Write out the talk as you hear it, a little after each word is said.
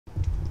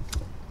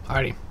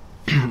Alrighty.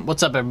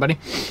 What's up, everybody?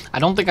 I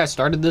don't think I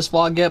started this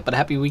vlog yet, but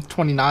happy week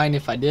 29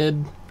 if I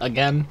did,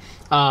 again.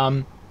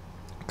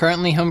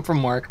 Currently home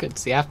from work.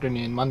 It's the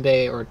afternoon,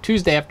 Monday or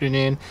Tuesday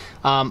afternoon.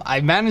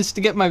 I managed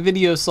to get my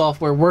video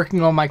software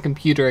working on my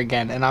computer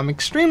again, and I'm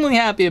extremely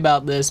happy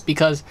about this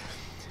because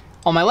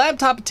on my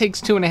laptop it takes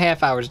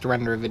 2.5 hours to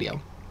render a video.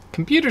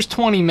 Computer's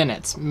 20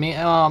 minutes,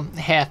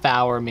 half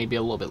hour, maybe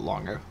a little bit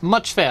longer.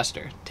 Much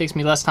faster. Takes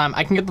me less time.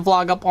 I can get the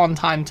vlog up on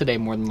time today,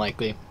 more than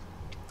likely.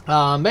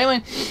 But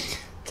anyway,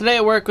 today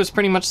at work was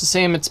pretty much the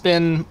same it's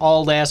been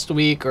all last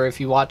week, or if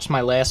you watched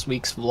my last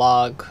week's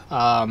vlog,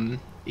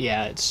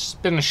 yeah, it's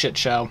been a shit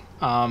show.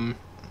 I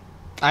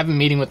have a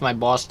meeting with my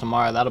boss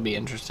tomorrow. That'll be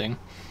interesting.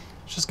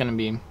 It's just gonna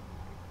be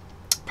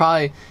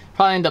probably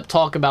end up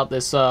talking about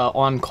this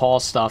on-call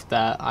stuff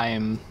that I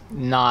am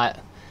not.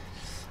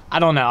 I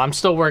don't know. I'm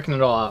still working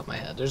it all out in my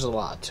head. There's a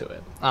lot to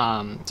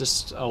it.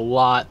 Just a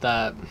lot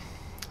that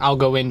I'll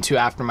go into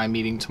after my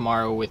meeting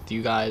tomorrow with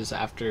you guys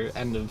after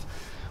end of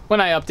when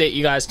I update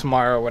you guys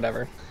tomorrow or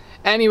whatever.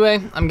 Anyway,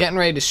 I'm getting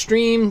ready to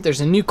stream. There's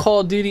a new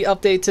Call of Duty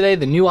update today.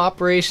 The new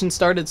operation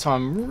started, so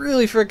I'm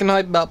really freaking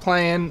hyped about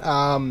playing.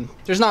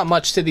 There's not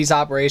much to these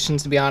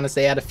operations, to be honest.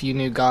 They had a few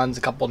new guns,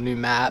 a couple new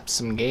maps,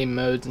 some game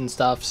modes and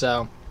stuff,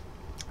 so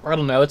I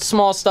don't know. It's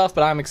small stuff,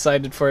 but I'm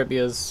excited for it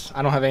because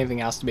I don't have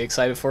anything else to be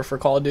excited for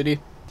Call of Duty.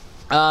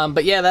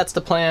 But yeah, that's the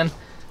plan.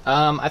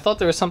 I thought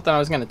there was something I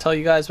was going to tell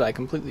you guys, but I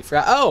completely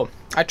forgot. Oh,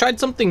 I tried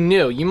something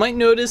new. You might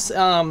notice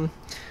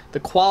the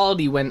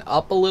quality went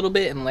up a little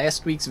bit in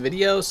last week's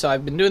video. So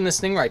I've been doing this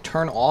thing where I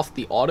turn off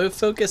the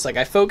autofocus. Like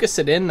I focus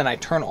it in, then I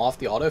turn off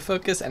the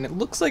autofocus, and it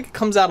looks like it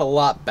comes out a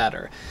lot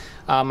better.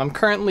 I'm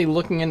currently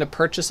looking into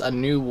purchase a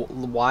new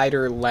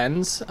wider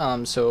lens,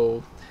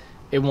 so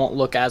it won't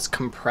look as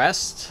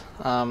compressed.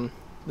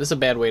 This is a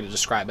bad way to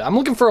describe it. I'm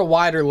looking for a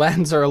wider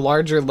lens or a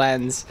larger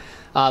lens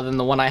than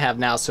the one I have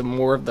now, so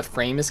more of the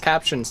frame is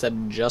captured instead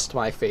of just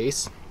my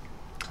face.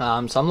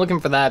 So I'm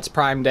looking for that. It's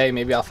Prime Day.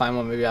 Maybe I'll find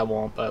one, maybe I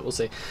won't, but we'll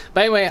see.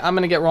 But anyway, I'm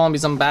going to get rolling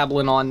because I'm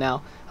babbling on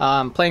now.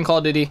 Playing Call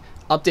of Duty.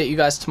 Update you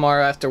guys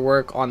tomorrow after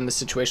work on the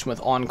situation with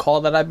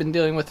on-call that I've been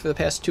dealing with for the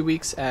past 2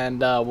 weeks,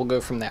 and we'll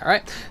go from there,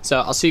 alright? So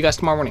I'll see you guys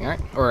tomorrow morning,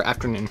 alright? Or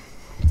afternoon.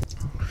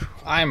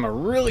 I'm a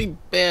really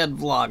bad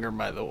vlogger,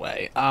 by the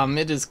way.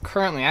 It is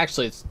currently,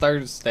 actually it's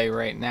Thursday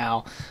right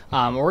now.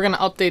 We're gonna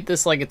update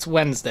this like it's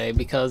Wednesday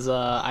because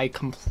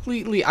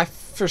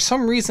for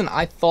some reason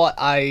I thought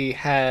I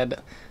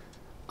had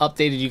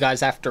updated you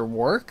guys after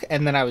work,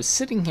 and then I was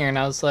sitting here and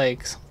I was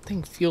like,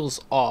 something feels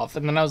off,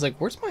 and then I was like,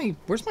 where's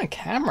my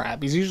camera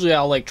at? Because usually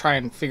I'll like try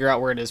and figure out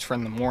where it is for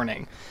in the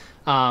morning.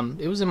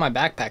 It was in my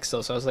backpack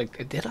still, so I was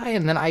like, did I?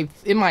 And then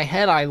in my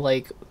head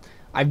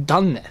I've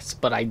done this,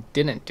 but I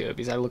didn't do it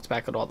because I looked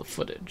back at all the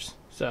footage.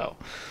 So,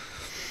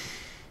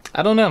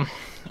 I don't know.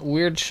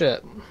 Weird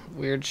shit.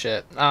 Weird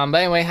shit. But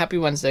anyway, happy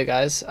Wednesday,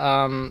 guys. So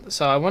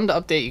I wanted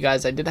to update you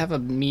guys. I did have a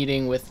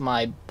meeting with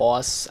my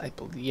boss, I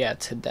believe, yeah,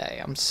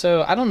 today.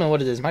 I don't know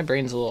what it is. My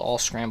brain's a little all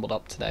scrambled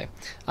up today.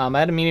 I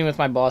had a meeting with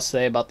my boss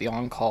today about the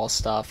on-call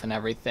stuff and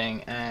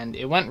everything, and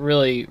it went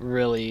really,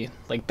 really,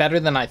 like, better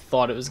than I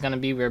thought it was going to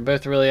be. We were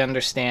both really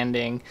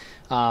understanding.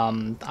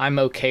 I'm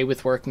okay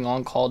with working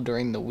on call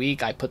during the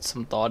week. I put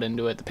some thought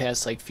into it the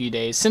past, like, few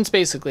days, since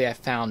basically I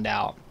found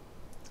out.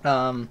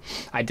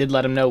 I did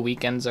let him know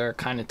weekends are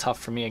kind of tough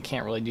for me. I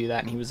can't really do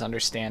that, and he was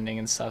understanding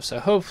and stuff. So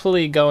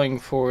hopefully going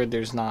forward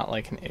there's not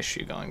like an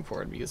issue going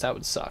forward, because that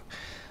would suck.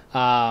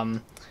 I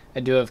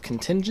do have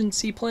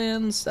contingency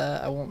plans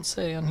that I won't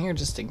say on here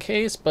just in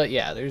case, but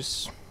yeah,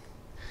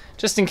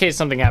 just in case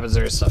something happens,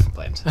 there's stuff in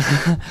plans.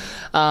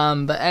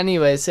 But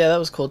anyways, yeah, that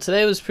was cool.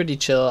 Today was pretty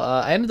chill.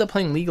 I ended up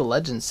playing League of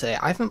Legends today.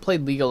 I haven't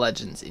played League of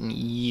Legends in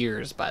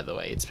years, by the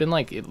way. It's been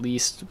like at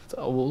least,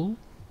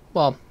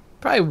 well,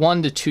 probably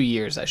 1 to 2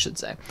 years, I should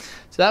say.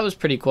 So that was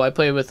pretty cool. I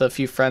played with a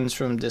few friends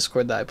from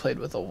Discord that I played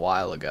with a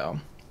while ago.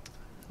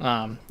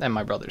 And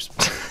my brothers.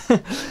 So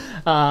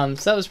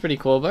that was pretty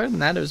cool. But other than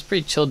that, it was a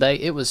pretty chill day.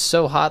 It was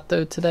so hot,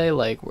 though, today.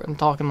 Like, I'm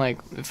talking, like,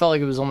 it felt like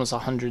it was almost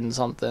 100 and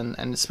something.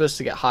 And it's supposed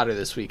to get hotter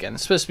this weekend.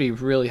 It's supposed to be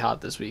really hot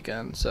this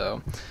weekend.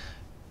 So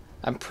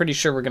I'm pretty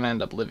sure we're going to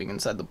end up living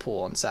inside the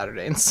pool on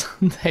Saturday and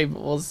Sunday,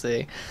 but we'll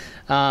see.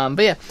 But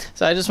yeah,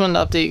 so I just wanted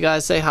to update you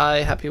guys, say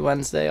hi, happy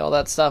Wednesday, all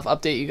that stuff,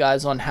 update you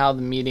guys on how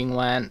the meeting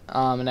went,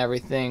 and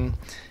everything,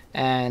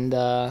 and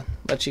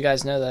let you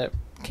guys know that it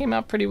came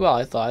out pretty well.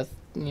 I thought,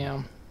 you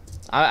know,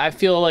 I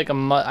feel like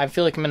I'm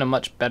in a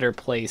much better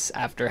place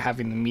after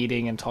having the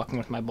meeting and talking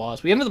with my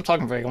boss. We ended up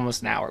talking for like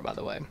almost an hour, by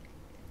the way.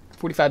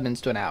 45 minutes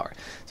to an hour.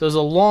 So it was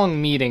a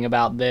long meeting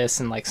about this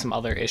and like some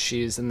other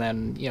issues, and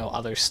then, you know,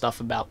 other stuff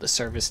about the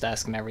service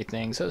desk and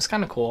everything. So it was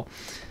kind of cool.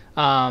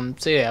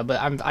 So yeah,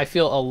 but I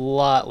feel a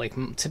lot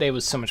like today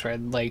was so much better.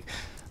 Like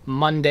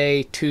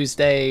Monday,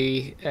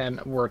 Tuesday, and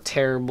were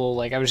terrible.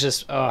 Like I was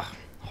just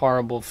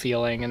horrible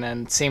feeling, and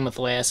then same with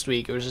last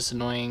week. It was just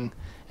annoying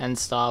and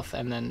stuff,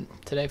 and then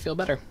today I feel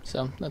better.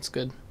 So that's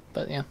good.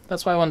 But yeah,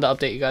 that's why I wanted to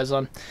update you guys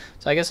on.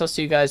 So I guess I'll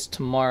see you guys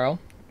tomorrow.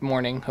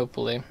 morning,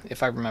 hopefully,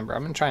 if I remember.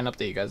 I'm gonna try and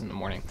update you guys in the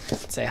morning,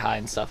 say hi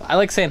and stuff. I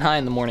like saying hi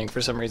in the morning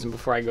for some reason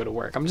before I go to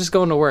work. I'm just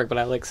going to work, but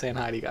I like saying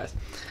hi to you guys.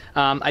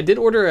 I did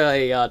order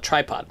a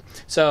tripod.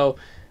 So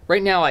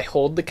right now I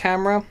hold the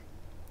camera,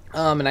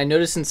 and I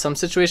notice in some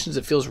situations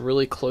it feels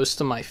really close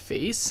to my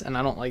face, and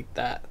I don't like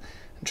that.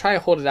 I try to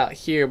hold it out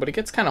here, but it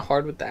gets kind of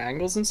hard with the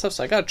angles and stuff,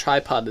 so I got a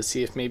tripod to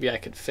see if maybe I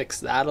could fix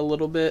that a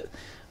little bit.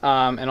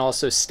 And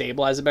also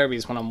stabilize it better,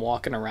 because when I'm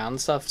walking around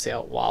and stuff, see how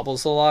it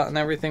wobbles a lot and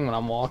everything when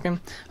I'm walking,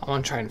 I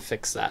want to try and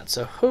fix that.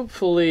 So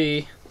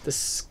hopefully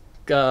this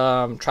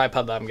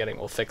tripod that I'm getting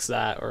will fix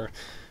that, or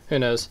who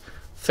knows,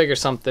 figure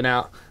something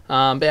out.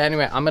 But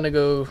anyway, I'm gonna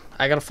go,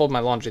 I gotta fold my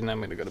laundry and then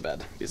I'm gonna go to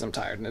bed because I'm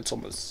tired and it's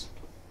almost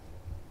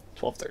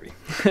 12:30.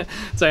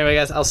 So anyway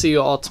guys, I'll see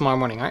you all tomorrow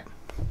morning. All right,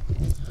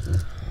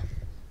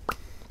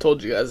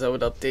 told you guys I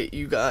would update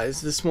you guys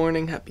this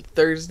morning. Happy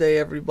Thursday,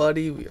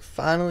 everybody. We are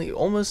finally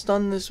almost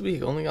done this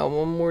week. Only got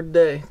one more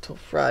day till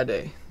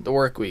Friday. The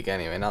work week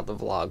anyway, not the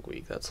vlog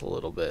week. That's a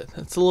little bit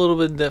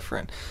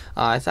different.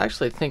 I was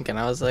actually thinking,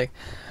 I was like,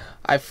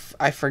 I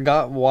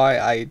forgot why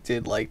I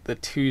did like the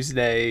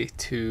Tuesday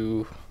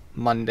to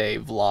Monday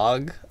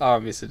vlog.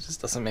 Obviously it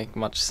just doesn't make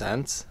much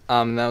sense.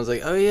 And I was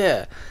like, oh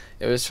yeah,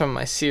 it was from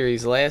my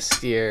series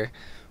last year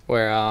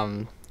where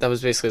that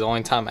was basically the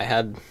only time I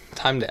had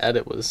time to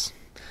edit was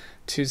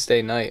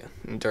Tuesday night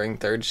during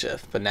third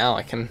shift, but now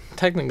I can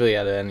technically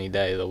edit any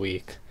day of the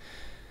week,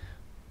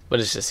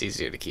 but it's just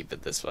easier to keep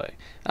it this way.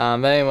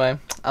 But anyway,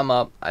 I'm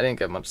up. I didn't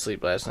get much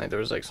sleep last night. There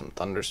was like some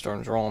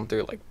thunderstorms rolling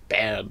through, like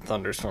bad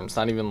thunderstorms,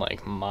 not even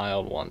like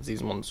mild ones.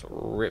 These ones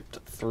ripped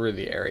through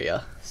the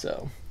area,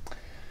 so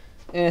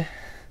kind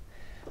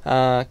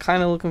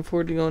of looking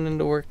forward to going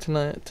into work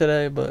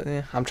today, but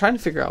I'm trying to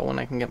figure out when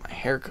I can get my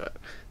hair cut.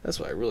 That's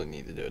what I really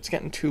need to do. It's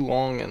getting too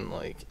long and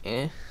like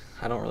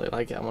I don't really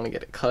like it. I want to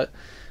get it cut.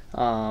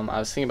 I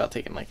was thinking about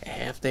taking like a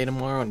half day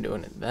tomorrow and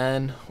doing it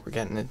then. We're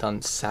getting it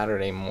done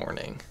Saturday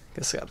morning.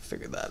 Guess I got to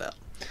figure that out.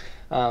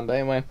 But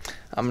anyway,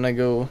 I'm going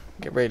to go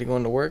get ready to go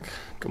into work.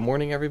 Good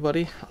morning,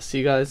 everybody. I'll see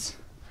you guys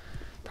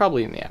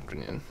probably in the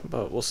afternoon,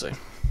 but we'll see.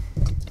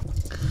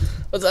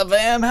 What's up,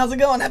 fam? How's it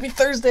going? Happy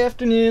Thursday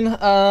afternoon.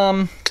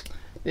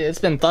 It's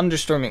been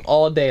thunderstorming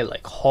all day,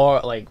 like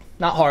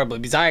not horribly,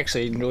 because I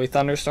actually enjoy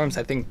thunderstorms.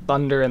 I think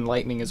thunder and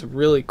lightning is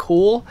really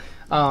cool.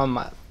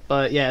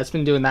 But yeah, it's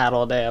been doing that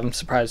all day. I'm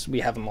surprised we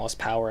haven't lost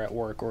power at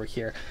work or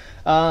here.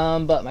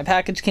 But my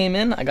package came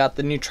in. I got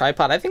the new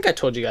tripod. I think I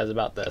told you guys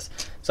about this.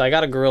 So I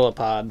got a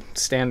GorillaPod,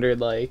 standard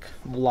like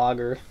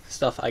vlogger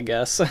stuff, I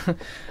guess. So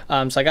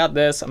I got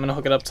this. I'm gonna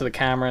hook it up to the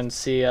camera and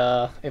see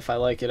if I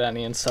like it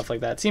any and stuff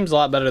like that. It seems a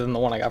lot better than the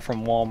one I got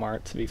from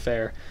Walmart, to be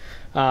fair.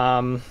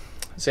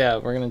 So yeah,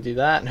 we're gonna do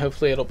that, and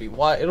hopefully it'll be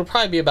wide. It'll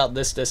probably be about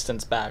this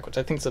distance back, which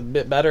I think is a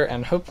bit better.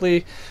 And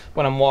hopefully,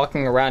 when I'm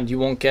walking around, you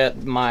won't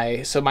get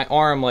my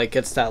arm like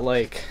gets that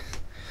like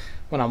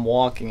when I'm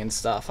walking and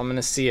stuff. I'm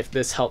gonna see if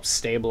this helps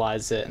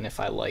stabilize it and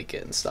if I like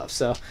it and stuff.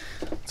 So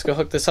let's go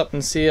hook this up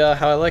and see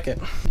how I like it.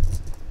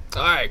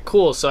 All right,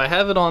 cool. So I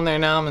have it on there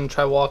now. I'm gonna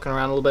try walking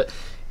around a little bit.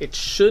 It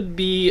should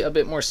be a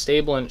bit more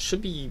stable and it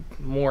should be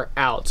more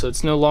out, so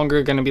it's no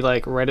longer going to be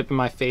like right up in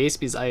my face,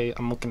 because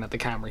I'm looking at the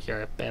camera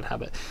here. Bad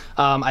habit.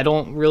 I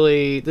don't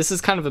really, this is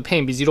kind of a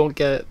pain because you don't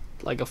get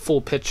like a full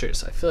picture,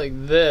 so I feel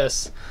like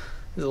this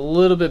is a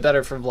little bit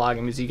better for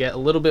vlogging because you get a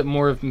little bit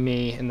more of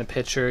me in the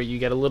picture, you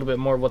get a little bit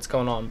more of what's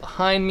going on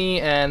behind me,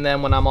 and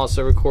then when I'm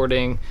also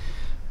recording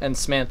and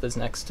Samantha's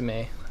next to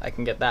me, I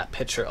can get that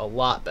picture a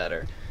lot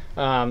better.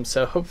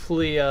 So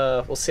hopefully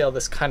we'll see how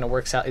this kind of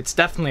works out. It's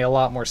definitely a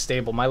lot more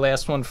stable. My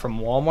last one from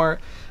Walmart,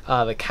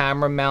 the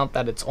camera mount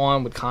that it's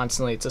on would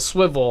constantly, it's a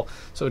swivel,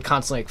 so it would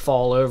constantly like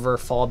fall over,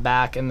 fall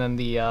back, and then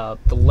the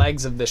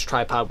legs of this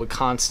tripod would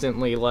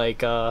constantly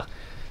like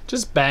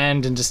just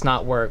bend and just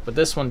not work. But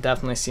this one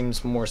definitely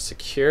seems more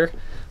secure.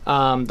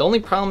 The only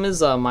problem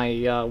is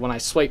when I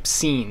swipe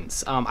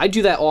scenes, I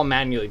do that all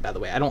manually, by the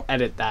way. I don't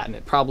edit that, and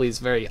it probably is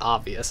very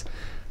obvious.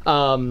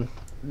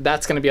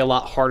 That's going to be a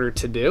lot harder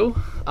to do,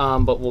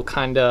 but we'll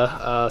kind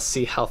of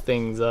see how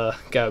things go,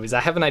 because I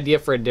have an idea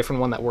for a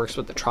different one that works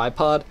with the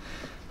tripod,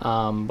 but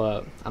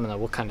I don't know,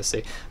 we'll kind of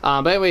see.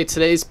 But anyway,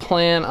 today's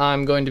plan,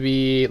 I'm going to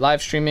be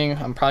live streaming.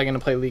 I'm probably going to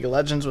play League of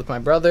Legends with my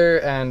brother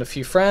and a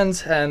few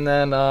friends, and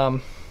then call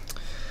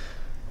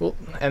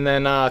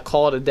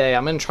it a day.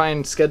 I'm going to try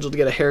and schedule to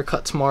get a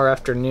haircut tomorrow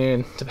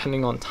afternoon,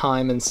 depending on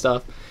time and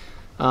stuff.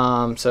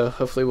 So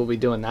hopefully we'll be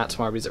doing that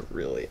tomorrow, because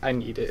I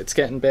need it. It's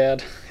getting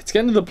bad. It's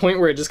getting to the point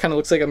where it just kind of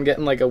looks like I'm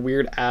getting like a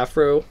weird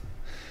afro.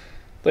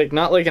 Like,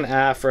 not like an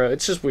afro.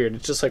 It's just weird.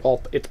 It's just like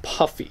it's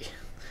puffy.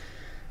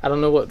 I don't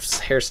know what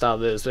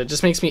hairstyle it is, but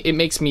it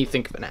makes me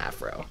think of an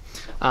afro.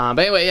 But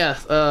anyway, yeah,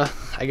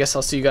 I guess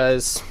I'll see you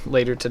guys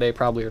later today,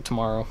 probably, or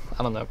tomorrow.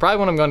 I don't know. Probably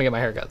when I'm going to get my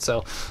haircut.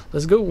 So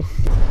let's go.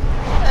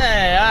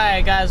 Hey,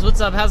 alright guys,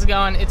 what's up? How's it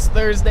going? It's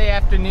Thursday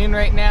afternoon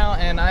right now,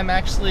 and I'm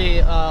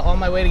actually on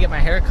my way to get my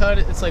hair cut.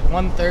 It's like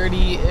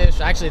 1:30-ish.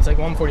 Actually, it's like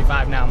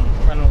 1:45 now.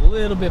 I'm running a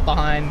little bit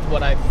behind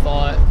what I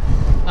thought.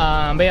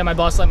 But yeah, my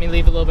boss let me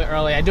leave a little bit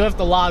early. I do have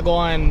to log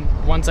on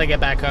once I get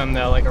back home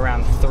though, like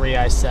around 3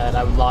 I said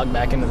I would log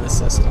back into the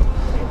system.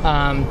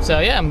 So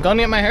yeah, I'm going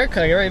to get my hair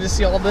cut. I get ready to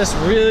see all this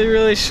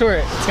really short.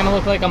 It's gonna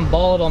look like I'm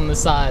bald on the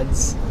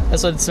sides.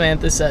 That's what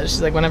Samantha says.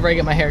 She's like, whenever I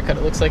get my hair cut,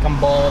 it looks like I'm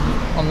bald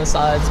on the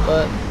sides,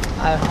 but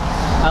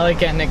I like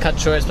getting it cut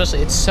short, especially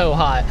it's so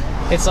hot.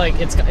 It's like,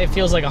 it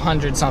feels like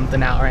 100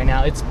 something out right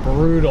now. It's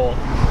brutal,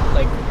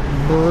 like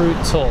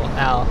brutal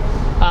out.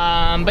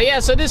 But yeah,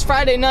 so it is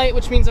Friday night,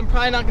 which means I'm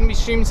probably not gonna be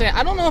streaming today.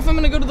 I don't know if I'm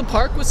gonna go to the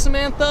park with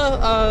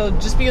Samantha,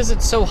 just because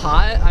it's so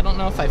hot. I don't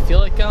know if I feel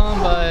like going,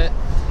 but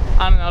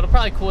I don't know, it'll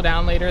probably cool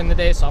down later in the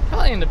day, so I'll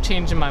probably end up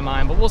changing my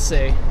mind, but we'll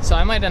see. So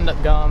I might end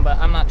up going, but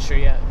I'm not sure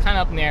yet. Kind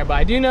of up in the air, but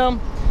I do know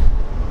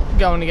I'm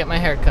going to get my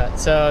hair cut.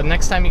 So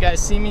next time you guys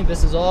see me,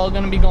 this is all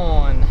gonna be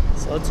gone.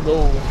 So let's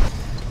go.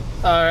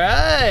 All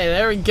right,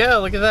 there we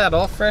go. Look at that,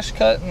 all fresh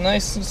cut,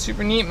 nice and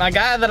super neat. My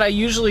guy that I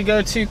usually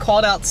go to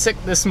called out sick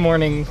this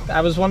morning. I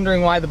was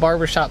wondering why the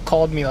barbershop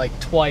called me like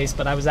twice,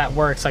 but I was at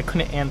work, so I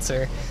couldn't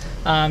answer.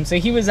 So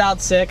he was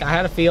out sick. I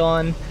had a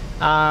feeling.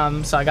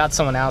 So I got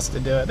someone else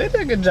to do it. They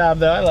did a good job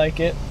though, I like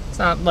it. It's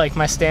not like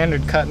my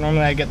standard cut.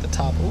 Normally I get the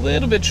top a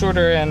little bit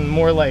shorter and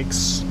more like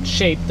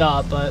shaped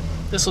up, but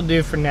this will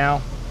do for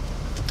now.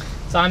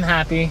 So I'm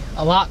happy.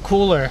 A lot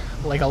cooler,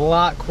 like a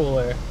lot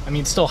cooler. I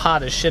mean, it's still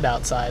hot as shit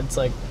outside. It's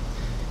like,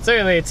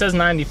 it says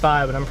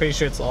 95, but I'm pretty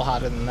sure it's a little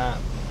hotter than that.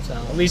 So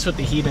at least with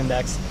the heat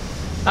index.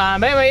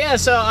 But anyway, yeah,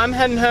 so I'm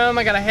heading home.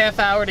 I got a half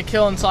hour to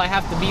kill until I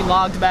have to be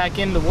logged back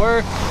into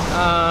work.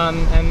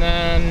 And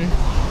then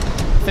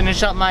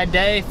finish up my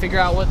day, figure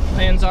out what the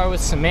plans are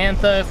with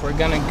Samantha, if we're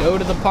gonna go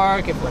to the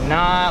park, if we're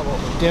not, what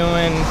we're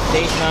doing,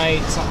 date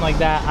night, something like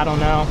that, I don't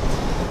know.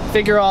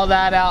 Figure all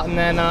that out and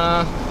then,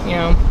 you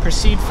know,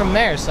 proceed from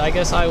there. So I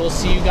guess I will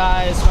see you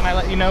guys when I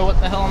let you know what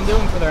the hell I'm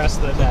doing for the rest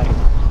of the day.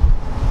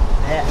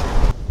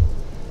 Yeah.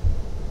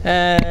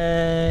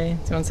 Hey,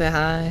 do you want to say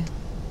hi?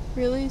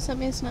 Really? You sent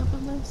me a snap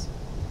of this?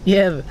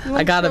 Yeah,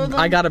 I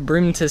got a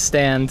broom to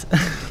stand.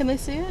 Can they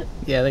see it?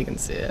 Yeah, they can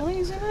see it. Why don't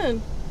you zoom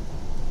in?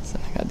 So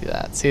I gotta do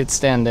that. See, it's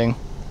standing.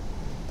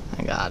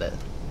 I got it.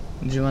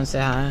 Did you want to say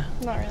hi?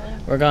 Not really.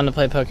 We're going to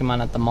play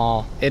Pokemon at the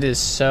mall. It is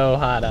so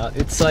hot out.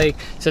 It's like,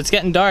 so it's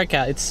getting dark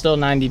out. It's still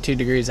 92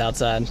 degrees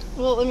outside.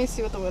 Well, let me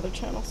see what the Weather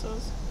Channel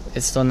says.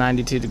 It's still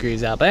 92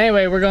 degrees out. But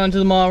anyway, we're going to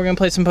the mall. We're going to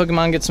play some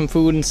Pokemon, get some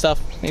food and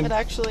stuff. Maybe, it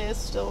actually is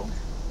still.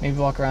 Maybe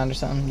walk around or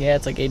something. Yeah,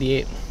 it's like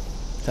 88.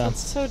 So it's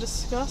so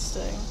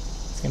disgusting.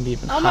 It's going to be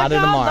even hotter hotter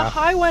tomorrow. The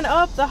high went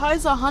up. The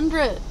high's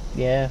 100.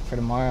 Yeah, for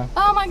tomorrow.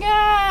 Oh my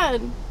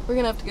god. We're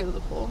going to have to go to the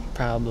pool.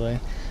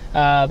 Probably.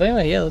 But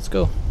anyway, yeah, let's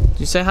go. Did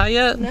you say hi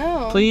yet?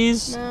 No.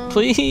 Please? No.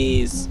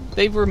 Please.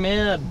 They were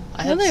mad.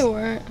 No, they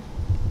weren't.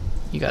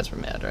 You guys were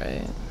mad,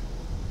 right?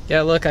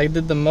 Yeah, look, I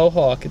did the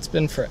mohawk. It's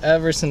been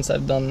forever since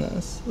I've done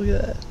this. Look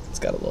at that. It's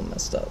got a little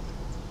messed up.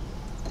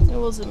 It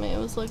wasn't me. It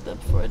was like that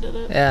before I did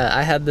it. Yeah,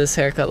 I had this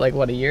haircut like,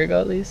 what, a year ago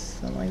at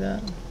least? Something like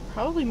that?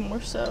 Probably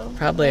more so.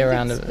 Probably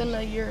around It's been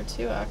a year or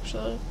two,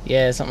 actually.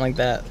 Yeah, something like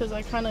that. Because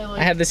I kind of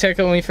like... I had this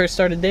haircut when we first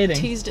started dating.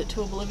 Teased it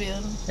to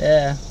oblivion.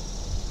 Yeah.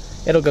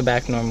 It'll go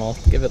back normal.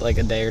 Give it like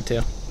a day or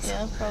two.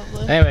 Yeah,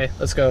 probably. Anyway,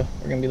 let's go.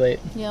 We're gonna be late.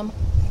 Yeah.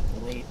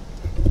 Late.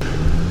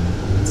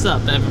 What's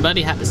up,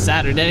 everybody? Happy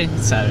Saturday.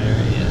 It's Saturday,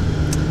 right? Yeah.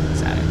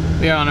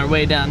 Saturday. We are on our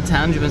way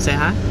downtown. Do you want to say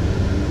hi?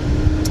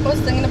 I was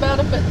thinking about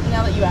it, but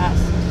now that you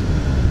asked,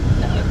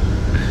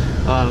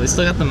 no. Oh, we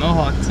still got the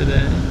mohawk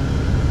today.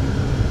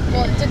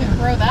 Well, it didn't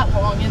grow that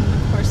long in the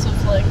course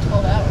of like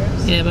 12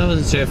 hours. Yeah, but I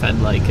wasn't sure if I'd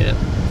like it.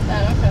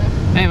 Oh,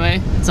 okay.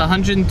 Anyway, it's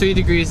 103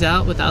 degrees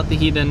out without the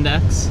heat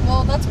index.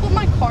 Well, that's what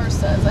my car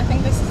says. I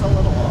think this is a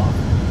little off.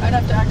 I'd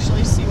have to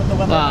actually see what the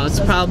weather Well, it's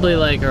probably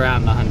like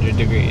around 100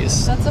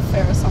 degrees. That's a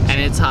fair assumption.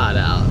 And it's hot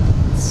out.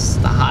 It's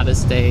the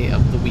hottest day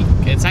of the week.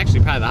 It's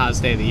actually probably the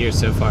hottest day of the year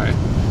so far. I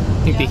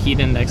think the heat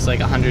index is like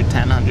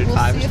 110,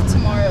 105 We'll see if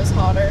tomorrow's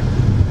hotter.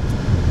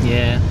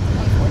 Yeah.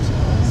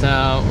 Unfortunately.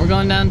 So, we're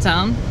going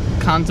downtown,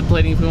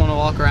 contemplating if we want to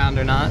walk around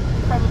or not.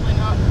 Probably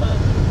not, but...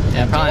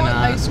 Yeah, probably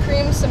not. Ice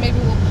cream, so maybe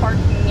we'll park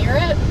near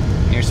it.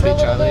 Near Sweet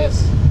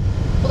Charlie's?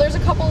 Well, there's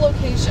a couple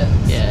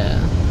locations. Yeah.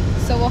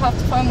 So we'll have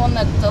to find one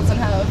that doesn't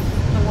have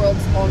the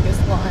world's longest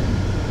line.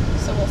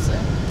 So we'll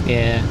see.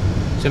 Yeah.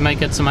 So we might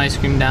get some ice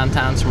cream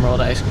downtown, some rolled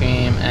ice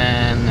cream,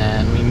 and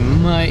then we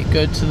might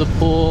go to the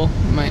pool,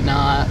 might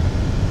not.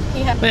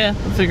 Yeah. But yeah,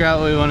 we'll figure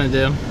out what we want to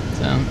do.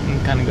 So we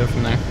can kind of go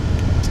from there.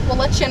 We'll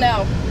let you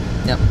know.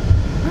 Yep.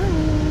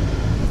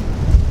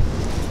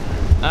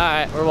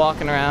 Alright, we're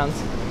walking around.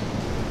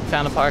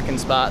 Found a parking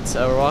spot,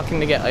 so we're walking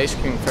to get ice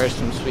cream first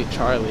from Sweet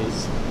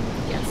Charlie's.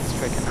 Yes. It's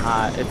freaking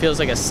hot. It feels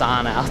like a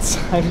sauna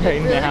outside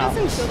right now. It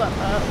really doesn't feel that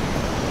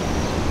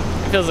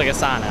hot. It feels like a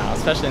sauna out,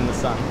 especially in the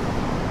sun.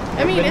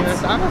 I mean, been in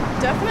it's a sauna?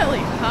 definitely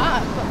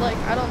hot, but like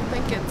I don't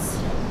think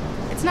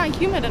it's not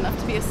humid enough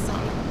to be a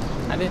sauna.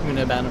 I didn't even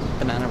know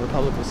Banana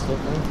Republic was still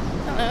there.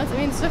 I don't know. I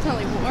mean, it's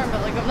definitely warm,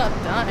 but like I'm not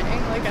dying.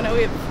 Like I know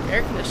we have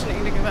air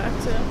conditioning to go back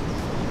to.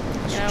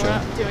 That's You know, true. we're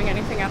not doing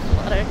anything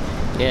athletic.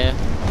 Yeah.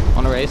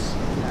 Want to race?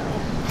 No.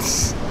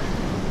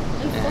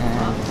 And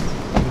flip-flops.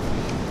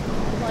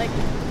 like,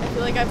 I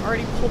feel like I've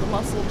already pulled a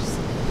muscle just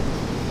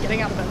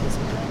getting out of bed this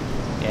morning.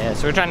 Yeah,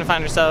 so we're trying to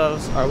find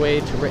ourselves our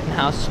way to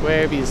Rittenhouse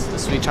Square because the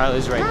Sweet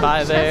Charlie's right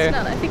by there.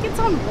 Chestnut. I think it's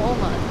on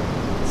Walnut.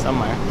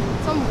 Somewhere.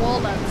 It's on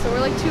Walnut, so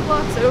we're like 2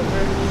 blocks over.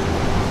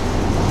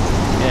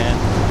 Yeah.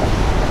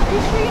 Are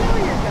you sure you know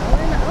where you're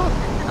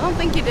going? I don't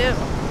think you do.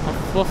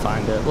 We'll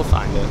find it. We'll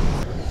find it.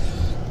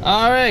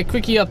 All right,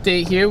 quickie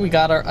update here. We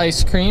got our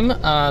ice cream.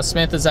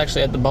 Samantha's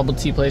actually at the bubble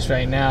tea place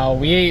right now.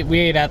 We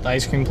ate at the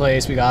ice cream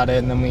place. We got it,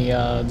 and then we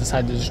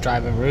decided to just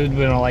drive over. We've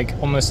been like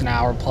almost an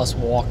hour plus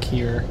walk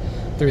here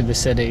through the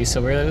city,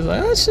 so we're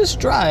like, let's just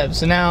drive.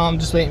 So now I'm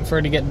just waiting for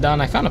it to get done.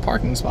 I found a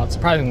parking spot,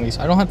 surprisingly,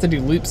 so I don't have to do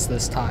loops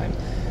this time.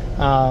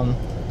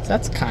 So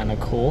that's kind of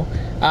cool.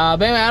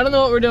 But anyway, I don't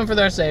know what we're doing for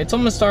the rest of the day. It's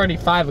almost already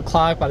 5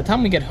 o'clock. By the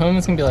time we get home,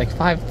 it's gonna be like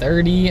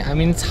 5:30. I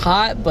mean, it's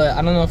hot, but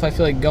I don't know if I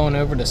feel like going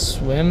over to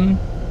swim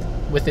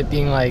with it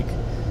being like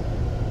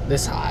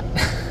this hot.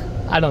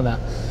 I don't know,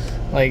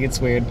 like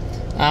it's weird.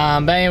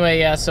 But anyway,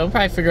 yeah, so we'll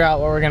probably figure out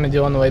what we're gonna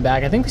do on the way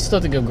back. I think we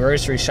still have to go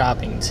grocery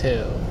shopping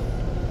too,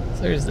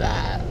 so there's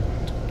that.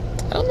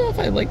 I don't know if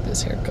I like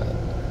this haircut.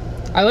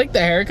 I like the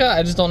haircut,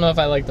 I just don't know if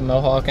I like the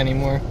mohawk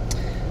anymore.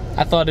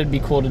 I thought it'd be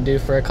cool to do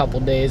for a couple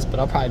days, but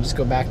I'll probably just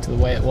go back to the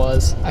way it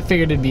was. I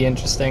figured it'd be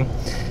interesting.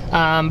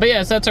 But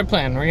yeah, so that's our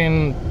plan. We're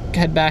gonna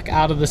head back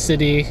out of the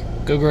city,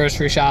 go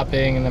grocery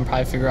shopping, and then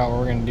probably figure out what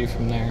we're gonna do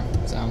from there.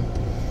 So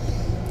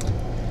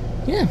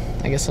yeah,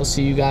 I guess I'll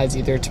see you guys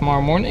either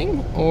tomorrow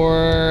morning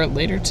or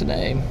later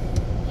today.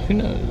 Who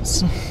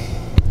knows?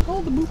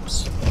 All the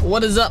boops.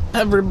 What is up,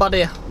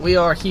 everybody? We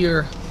are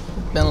here.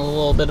 Been a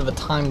little bit of a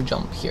time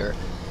jump here.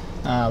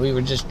 We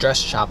were just dress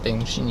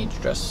shopping. She needs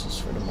dresses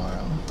for tomorrow.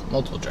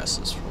 Multiple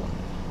dresses for one.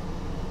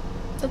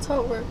 That's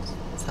how it works.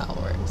 That's how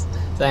it works.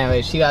 So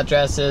anyway, she got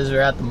dresses.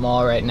 We're at the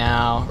mall right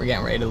now. We're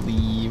getting ready to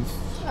leave.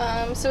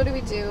 So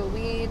what do?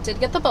 We did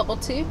get the bubble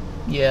tea.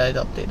 Yeah, I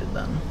updated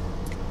them.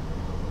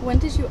 When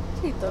did you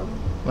update them?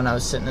 When I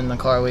was sitting in the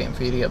car waiting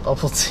for you to get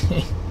bubble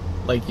tea.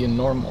 Like you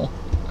normal.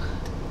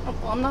 Oh,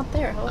 well, I'm not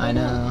there. How I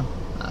know.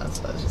 That's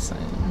what I was just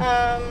saying.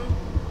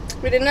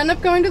 We didn't end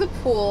up going to the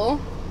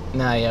pool.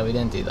 No, yeah, we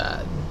didn't do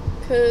that.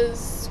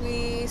 Because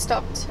we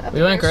stopped at the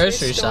We went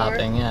grocery store.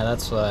 shopping. Yeah,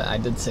 that's what I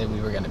did say we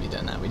were going to be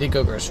doing that. We did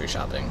go grocery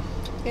shopping.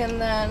 And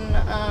then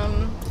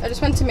I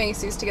just went to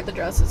Macy's to get the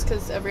dresses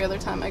because every other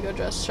time I go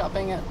dress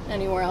shopping at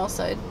anywhere else,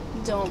 I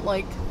don't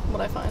like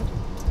what I find.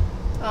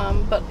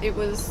 But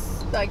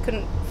I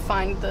couldn't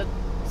find the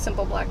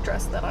simple black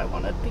dress that I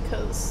wanted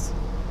because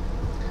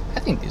I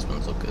think these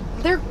ones look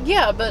good.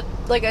 Yeah, but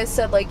like I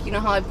said, like, you know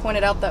how I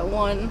pointed out that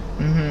one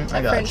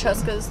at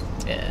Francesca's?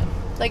 Yeah.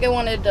 Like I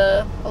wanted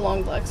a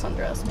long black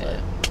sundress, but...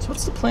 Yeah. So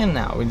what's the plan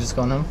now? Are we just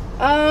going home?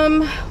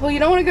 Well, you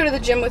don't want to go to the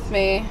gym with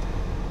me,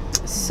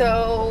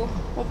 so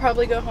we'll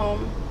probably go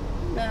home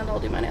and I'll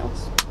do my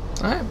nails.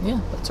 Alright, yeah,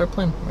 that's our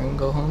plan. We're gonna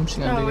go home. She's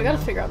gonna do we gotta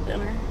now. figure out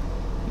dinner.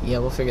 Yeah,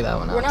 we'll figure that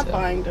one out. We're not too.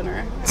 buying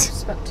dinner. I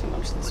spent too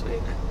much this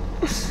week.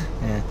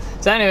 Yeah.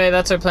 So anyway,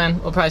 that's our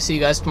plan. We'll probably see you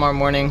guys tomorrow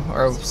morning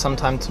or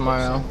sometime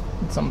tomorrow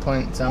at some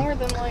point. So More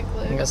than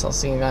likely. I guess I'll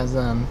see you guys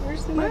then.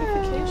 Where's the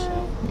notification?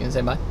 You gonna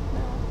say bye? No.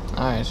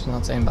 Alright, she's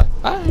not saying bye.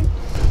 Bye.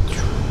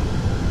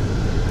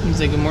 You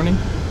say good morning?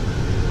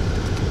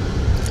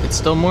 It's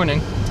still morning.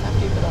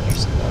 After you put on your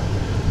seatbelt.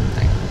 I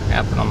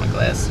gotta put on my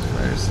glasses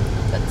first.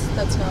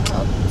 That's not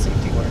how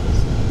safety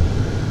works.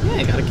 Yeah,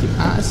 I gotta keep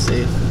my eyes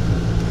safe.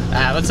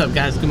 What's up,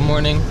 guys? Good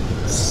morning.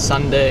 It's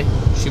Sunday.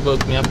 She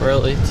woke me up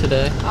early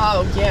today.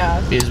 Oh,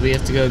 yeah. Because we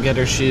have to go get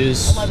her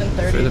shoes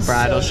 11:30 for the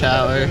bridal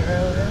shower.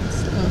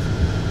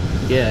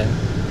 Yeah.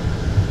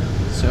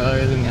 So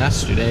earlier than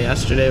yesterday.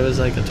 Yesterday was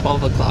like a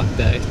 12 o'clock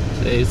day.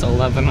 Today's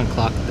 11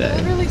 o'clock day.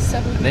 Literally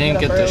 7 I didn't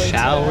get to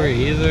shower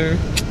either.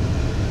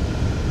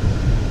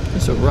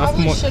 It's a rough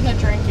morning. Probably shouldn't have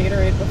drank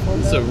Gatorade before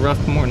It's a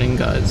rough morning,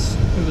 guys.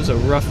 It was a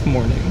rough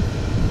morning.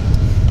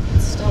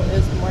 It still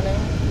is morning.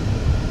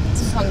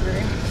 It's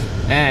hungry.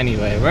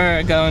 Anyway,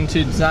 we're going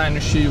to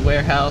Designer Shoe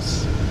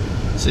Warehouse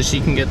so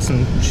she can get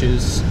some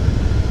shoes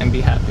and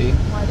be happy.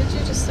 Why did you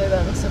just say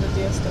that instead of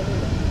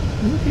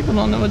DSW? People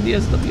don't know what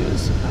DSW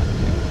is.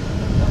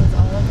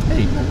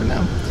 Hey, you never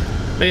know.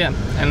 But yeah,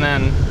 and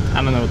then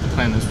I don't know what the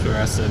plan is for the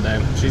rest of the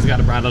day. She's got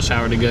a bridal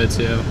shower to go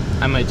to.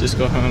 I might just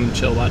go home,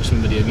 chill, watch some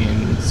video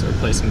games, or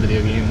play some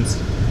video games.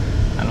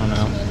 I don't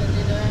know.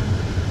 Community day.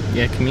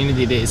 Yeah,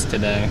 community days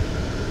today.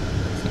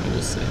 So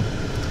we'll see.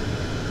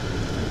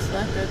 It's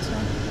that good too.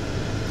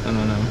 I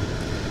don't know.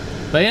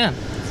 But yeah,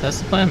 so that's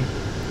the plan.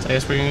 So I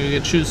guess we're gonna go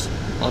get shoes.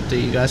 I'll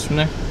update you guys from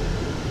there.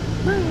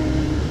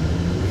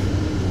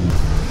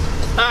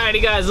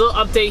 Alrighty guys, a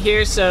little update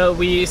here. So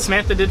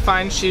Samantha did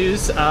find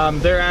shoes.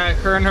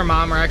 Her and her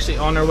mom are actually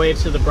on their way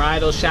to the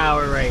bridal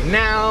shower right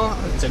now.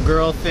 It's a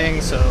girl thing,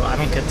 so I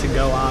don't get to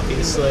go,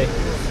 obviously.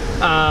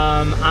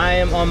 I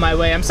am on my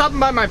way. I'm stopping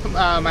by my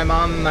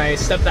mom and my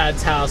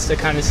stepdad's house to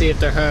kind of see if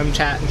they're home,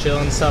 chat and chill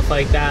and stuff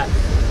like that.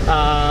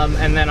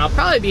 And then I'll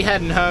probably be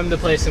heading home to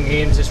play some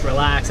games, just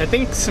relax. I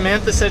think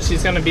Samantha said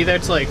she's gonna be there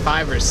till like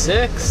 5 or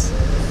 6.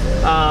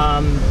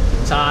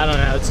 So I don't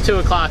know, it's 2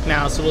 o'clock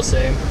now, so we'll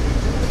see.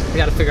 I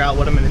gotta figure out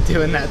what I'm gonna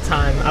do in that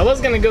time. I was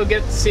gonna go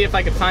see if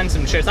I could find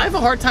some shirts. I have a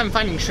hard time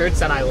finding shirts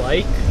that I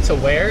like to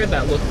wear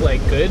that look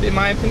like good, in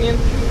my opinion.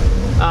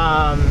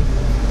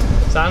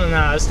 So I don't know.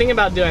 I was thinking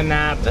about doing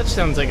that, but that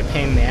sounds like a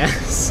pain in the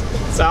ass.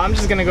 So I'm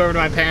just gonna go over to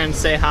my parents,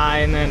 say hi,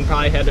 and then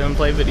probably head home and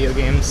play video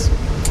games,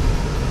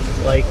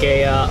 like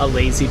a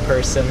lazy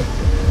person.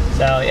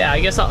 So yeah, I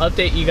guess I'll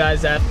update you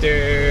guys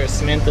after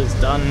Samantha's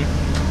done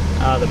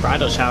the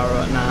bridal shower or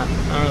whatnot.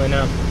 I don't really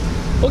know.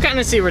 We'll kind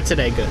of see where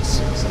today goes.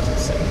 So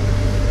let's see.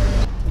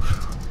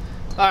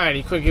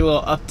 Alrighty, quickie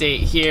little update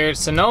here.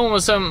 So no one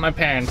was home at my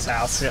parents'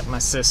 house except my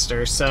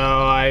sister. So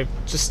I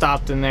just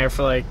stopped in there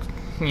for like,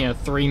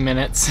 3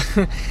 minutes.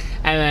 And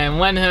then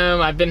went home.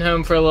 I've been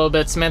home for a little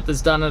bit.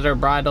 Samantha's done at her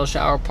bridal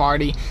shower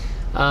party.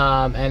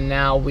 And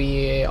now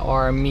we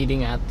are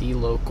meeting at the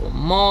local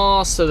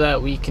mall so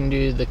that we can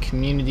do the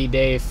community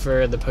day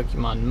for the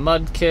Pokemon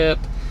Mudkip.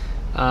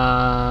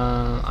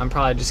 I'm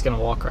probably just gonna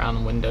walk around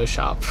and window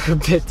shop for a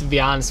bit, to be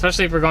honest,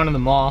 especially if we're going to the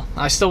mall.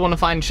 I still want to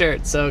find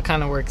shirts, so it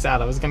kind of works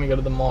out. I was gonna go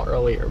to the mall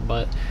earlier,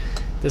 but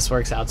this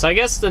works out. So I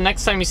guess the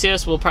next time you see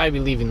us, we'll probably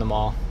be leaving the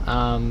mall,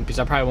 because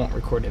I probably won't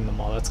record in the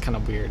mall. That's kind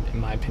of weird in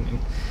my opinion.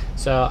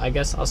 So I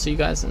guess I'll see you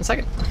guys in a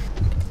second.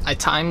 I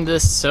timed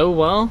this so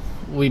well.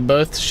 We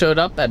both showed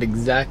up at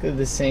exactly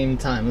the same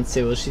time. Let's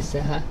see, will she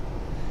say hi?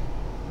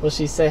 Will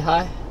she say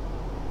hi?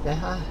 Say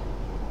hi.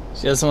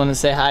 She doesn't want to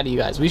say hi to you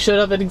guys. We showed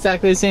up at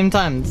exactly the same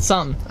time. It's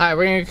something. Alright,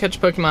 we're gonna go catch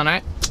Pokemon,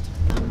 alright?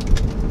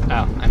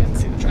 Oh, I didn't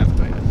see the traffic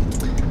light.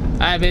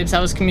 Alright, babes,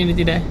 how was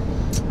community day?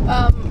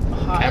 Hot.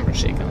 Camera's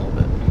shaking a little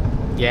bit.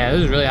 Yeah, it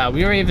was really hot.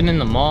 We were even in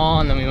the mall,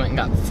 and then we went and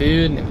got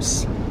food, and it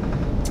was...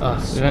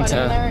 we went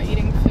there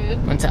eating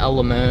food. Went to El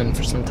Limon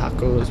for some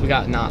tacos. We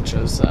got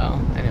nachos though,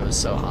 and it was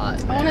so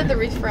hot. I wanted the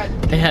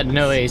refried. They had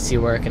no AC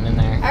working in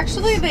there.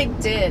 Actually, they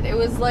did. It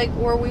was like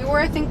where we were.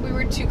 I think we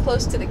were too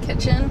close to the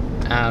kitchen.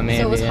 Maybe,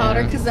 so it was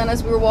hotter because then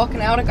as we were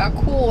walking out, it got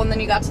cool, and then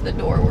you got to the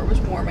door where it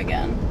was warm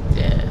again.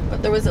 Yeah.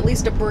 But there was at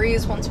least a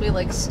breeze once we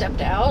like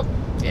stepped out.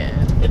 Yeah.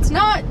 It's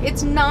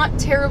not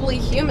terribly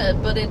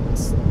humid, but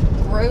it's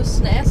gross,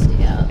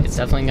 nasty out. It's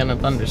definitely gonna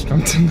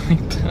thunderstorm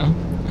tonight though.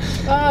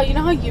 You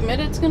know how humid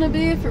it's gonna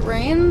be if it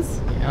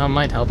rains? Yeah, it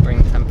might help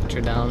bring the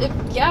temperature down.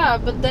 Yeah,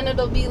 but then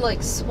it'll be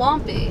like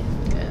swampy.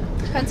 Yeah.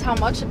 Depends how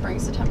much it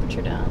brings the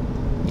temperature down.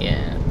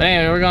 Yeah. But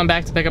anyway, we're going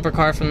back to pick up our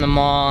car from the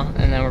mall,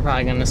 and then we're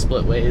probably gonna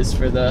split ways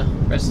for the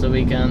rest of the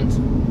weekend.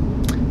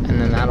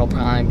 And then that'll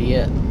probably be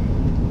it.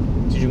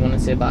 Did you want to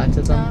say bye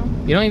to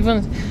them? No. You don't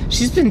even...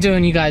 She's been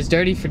doing you guys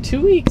dirty for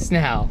 2 weeks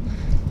now.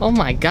 Oh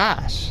my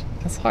gosh.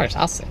 That's harsh.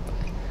 I'll say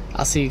bye.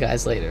 I'll see you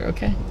guys later,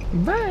 okay?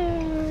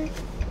 Bye.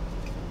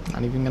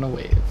 Not even gonna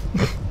wave.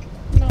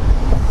 No.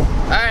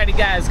 Alrighty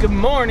guys, good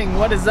morning.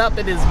 What is up?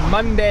 It is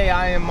Monday.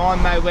 I am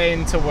on my way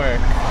into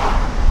work.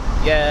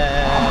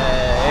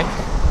 Yay.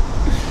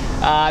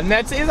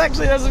 It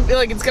actually doesn't feel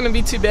like it's gonna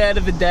be too bad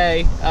of a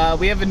day.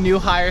 We have a new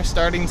hire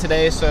starting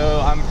today, so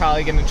I'm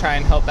probably gonna try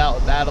and help out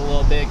with that a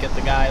little bit, get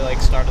the guy like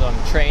started on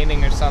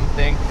training or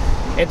something.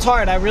 It's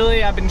hard.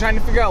 I've been trying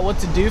to figure out what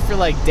to do for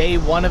like day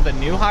one of a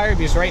new hire,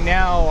 because right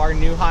now our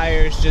new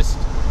hires just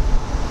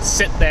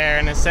sit there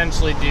and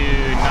essentially do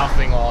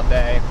nothing all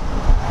day.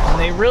 And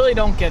they really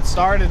don't get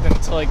started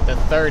until like the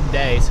 3rd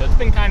day, so it's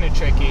been kind of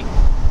tricky.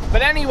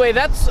 But anyway,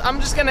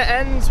 I'm just gonna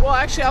end, well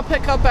actually I'll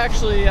pick up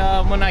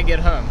when I get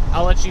home.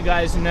 I'll let you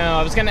guys know.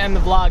 I was gonna end the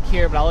vlog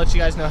here, but I'll let you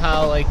guys know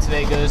how like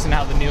today goes and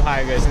how the new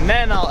hire goes, and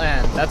then I'll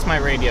end. That's my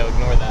radio,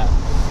 ignore that.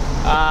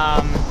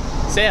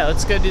 So yeah,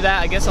 let's go do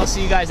that. I guess I'll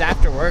see you guys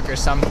after work or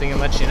something and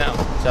let you know.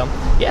 So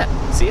yeah,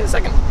 see you in a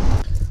second.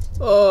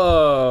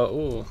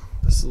 Ooh,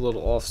 this is a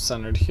little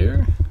off-centered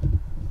here.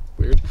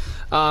 Weird.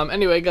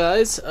 Anyway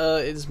guys,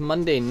 it's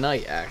Monday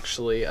night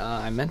actually.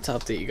 I meant to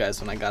update you guys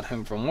when I got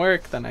home from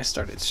work, then I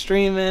started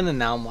streaming, and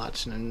now I'm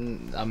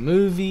watching a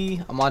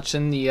movie. I'm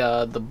watching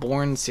the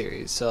Bourne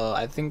series. So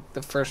I think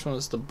the first one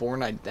was The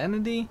Bourne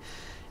Identity,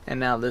 and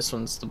now this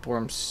one's The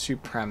Bourne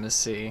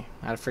Supremacy.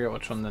 I forget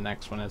which one the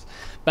next one is.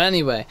 But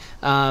anyway,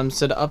 so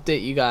to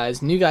update you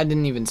guys, new guy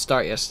didn't even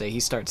start yesterday. He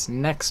starts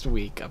next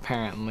week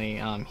apparently.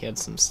 He had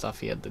some stuff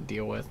he had to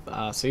deal with,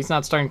 so he's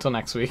not starting till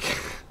next week.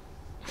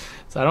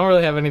 So I don't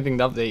really have anything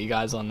to update you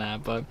guys on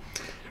that, but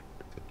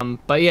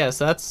yeah,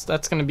 so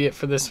that's gonna be it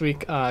for this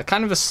week.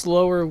 Kind of a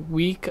slower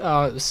week,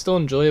 still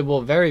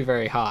enjoyable, very,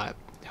 very hot.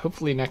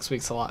 Hopefully next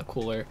week's a lot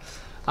cooler.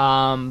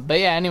 But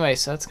yeah, anyway,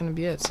 so that's gonna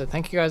be it. So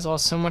thank you guys all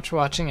so much for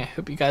watching. I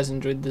hope you guys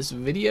enjoyed this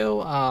video.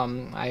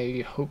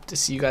 I hope to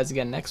see you guys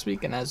again next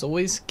week, and as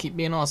always, keep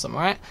being awesome.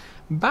 All right,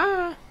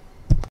 bye.